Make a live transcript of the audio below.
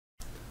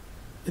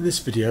In this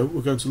video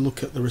we're going to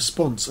look at the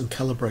response and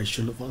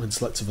calibration of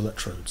ion-selective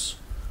electrodes.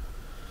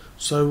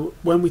 So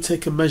when we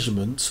take a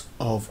measurement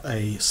of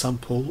a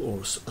sample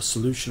or a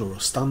solution or a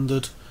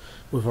standard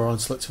with our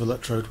ion-selective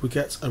electrode, we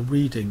get a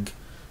reading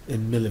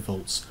in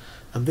millivolts,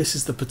 and this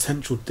is the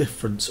potential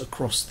difference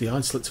across the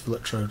ion-selective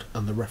electrode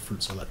and the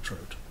reference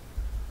electrode.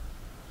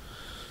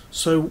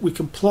 So we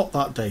can plot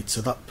that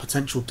data, that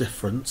potential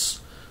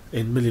difference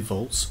in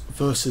millivolts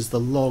versus the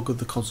log of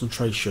the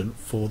concentration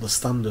for the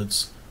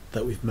standards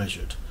that we've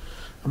measured,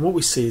 and what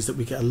we see is that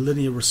we get a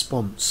linear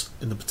response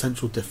in the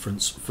potential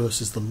difference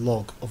versus the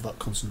log of that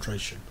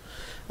concentration,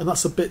 and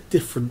that's a bit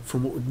different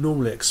from what we'd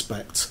normally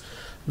expect.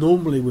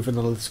 Normally with an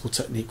analytical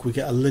technique we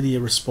get a linear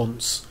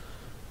response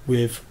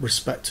with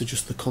respect to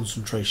just the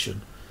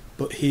concentration,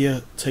 but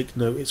here take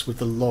note it's with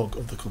the log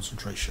of the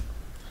concentration.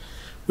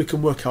 We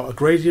can work out a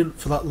gradient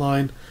for that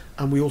line,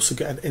 and we also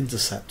get an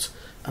intercept,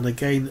 and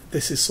again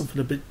this is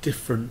something a bit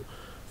different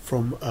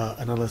from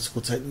an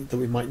analytical technique that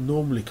we might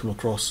normally come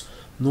across.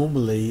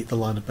 Normally the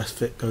line of best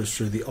fit goes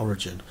through the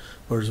origin,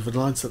 whereas with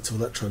an ion-selective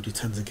electrode you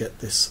tend to get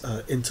this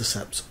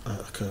intercept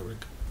occurring.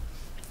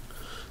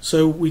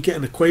 So we get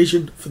an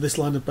equation for this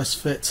line of best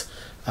fit.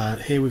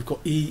 Here we've got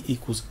E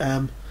equals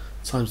m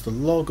times the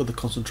log of the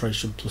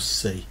concentration plus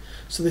C.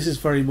 So this is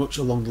very much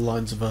along the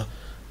lines of a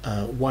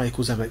y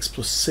equals mx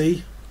plus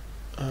c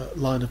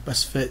line of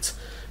best fit,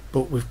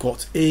 but we've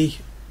got E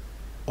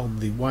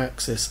on the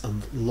y-axis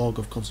and log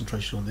of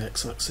concentration on the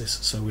x-axis,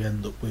 so we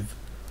end up with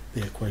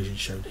the equation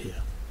shown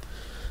here.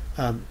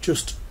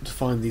 Just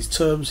define these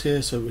terms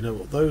here so we know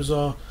what those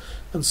are,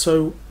 and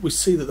so we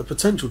see that the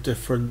potential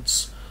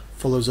difference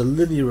follows a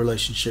linear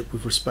relationship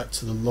with respect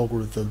to the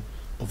logarithm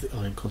of the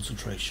ion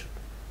concentration.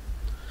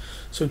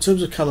 So in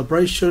terms of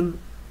calibration,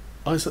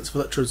 ion-selective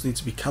electrodes need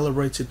to be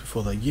calibrated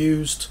before they're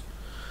used,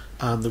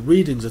 and the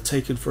readings are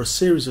taken for a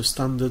series of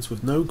standards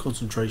with known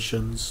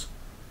concentrations,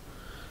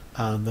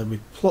 and then we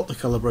plot the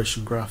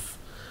calibration graph,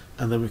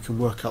 and then we can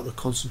work out the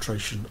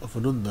concentration of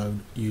an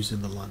unknown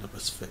using the line of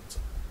best fit.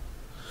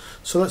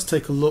 So let's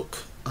take a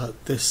look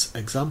at this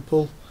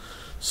example.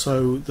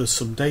 So there's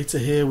some data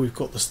here. We've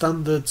got the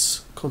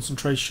standards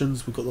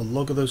concentrations, we've got the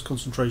log of those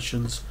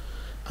concentrations,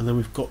 and then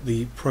we've got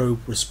the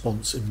probe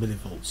response in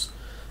millivolts,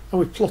 and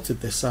we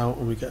plotted this out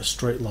and we get a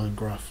straight line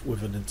graph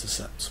with an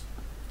intercept.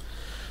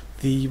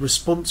 The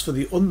response for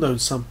the unknown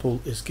sample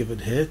is given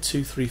here,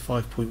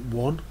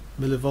 235.1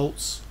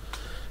 millivolts,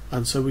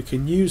 and so we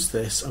can use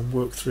this and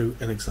work through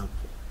an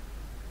example.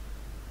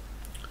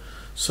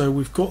 So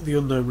we've got the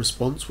unknown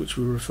response, which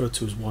we refer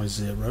to as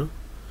y0.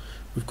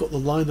 We've got the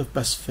line of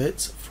best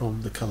fit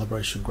from the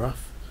calibration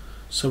graph,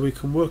 so we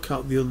can work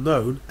out the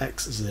unknown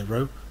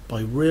x0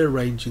 by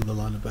rearranging the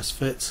line of best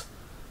fit,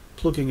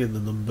 plugging in the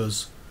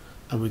numbers,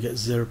 and we get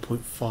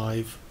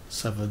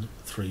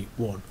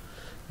 0.5731.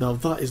 Now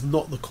that is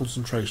not the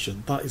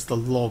concentration, that is the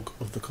log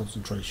of the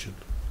concentration.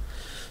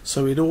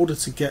 So in order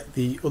to get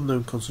the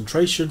unknown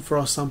concentration for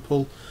our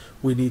sample,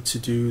 we need to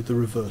do the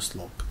reverse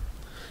log.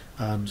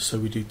 And so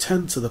we do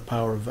 10 to the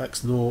power of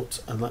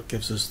x0, and that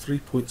gives us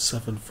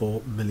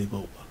 3.74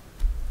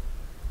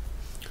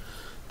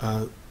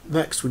 millimolar.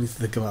 Next we need to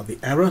think about the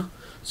error.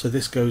 So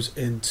this goes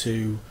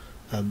into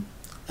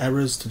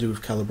errors to do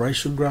with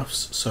calibration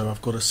graphs. So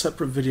I've got a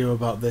separate video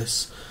about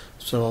this,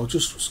 so I'll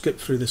just skip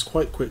through this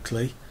quite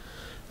quickly.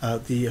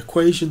 The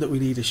equation that we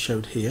need is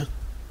shown here,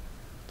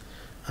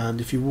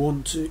 and if you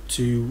want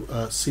to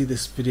see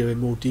this video in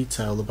more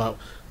detail about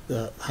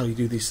how you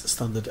do these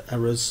standard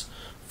errors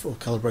for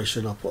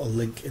calibration, I'll put a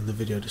link in the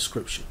video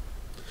description.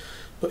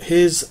 But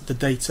here's the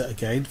data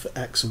again for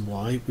x and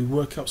y. We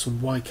work out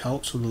some y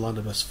calcs from the line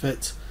of best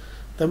fit,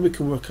 then we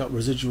can work out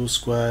residual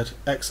squared,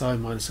 xi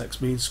minus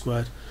x mean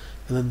squared,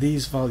 and then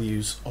these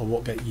values are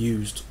what get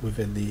used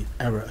within the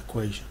error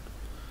equation.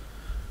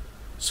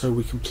 So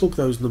we can plug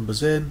those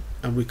numbers in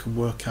and we can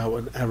work out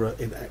an error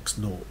in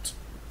x0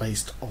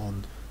 based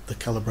on the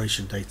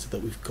calibration data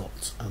that we've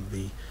got and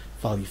the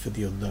value for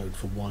the unknown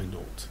for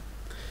y0.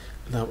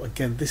 Now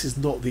again, this is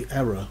not the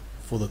error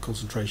for the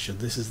concentration,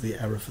 this is the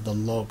error for the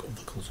log of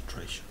the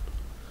concentration.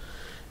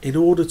 In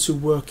order to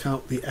work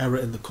out the error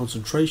in the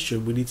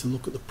concentration, we need to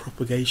look at the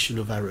propagation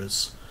of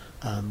errors,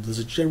 and there's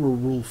a general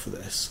rule for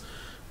this,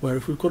 where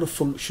if we've got a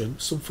function,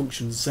 some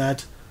function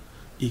z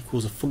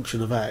equals a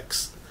function of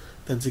x,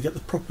 then to get the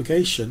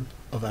propagation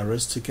of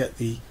errors, to get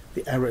the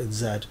error in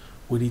z,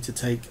 we need to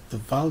take the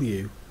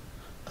value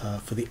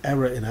for the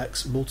error in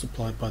x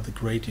multiplied by the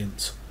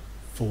gradient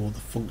for the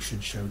function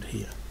shown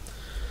here.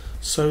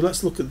 So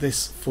let's look at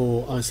this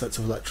for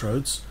ion-selective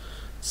electrodes.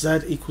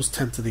 Z equals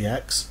 10 to the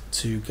x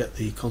to get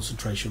the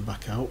concentration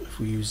back out if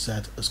we use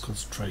Z as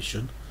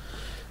concentration.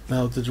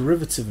 Now the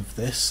derivative of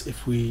this,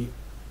 if we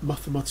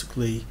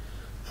mathematically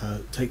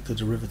take the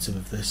derivative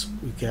of this,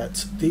 we get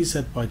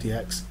dz by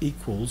dx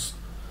equals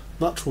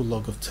natural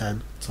log of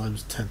 10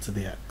 times 10 to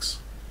the x.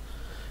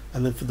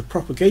 And then for the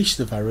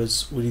propagation of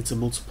errors, we need to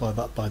multiply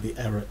that by the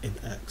error in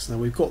x. Now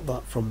we've got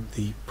that from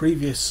the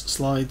previous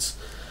slides,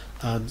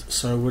 and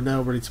so we're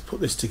now ready to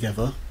put this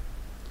together.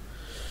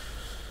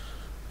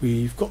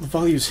 We've got the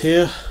values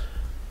here,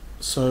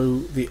 So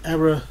the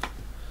error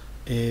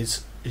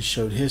is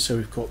shown here. So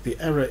we've got the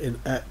error in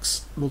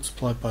x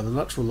multiplied by the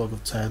natural log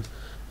of 10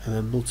 and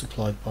then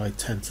multiplied by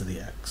 10 to the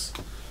x.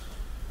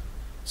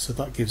 So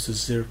that gives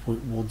us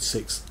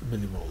 0.16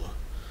 millimolar.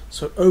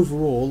 So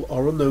overall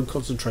our unknown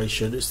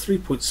concentration is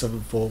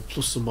 3.74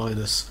 plus or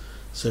minus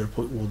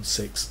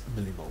 0.16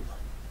 millimolar.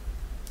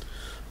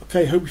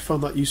 Okay, hope you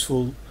found that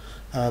useful.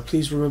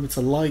 Please remember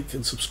to like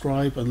and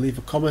subscribe and leave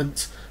a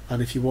comment,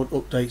 and if you want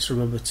updates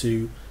remember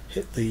to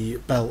hit the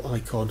bell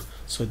icon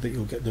so that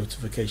you'll get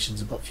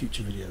notifications about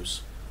future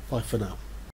videos. Bye for now.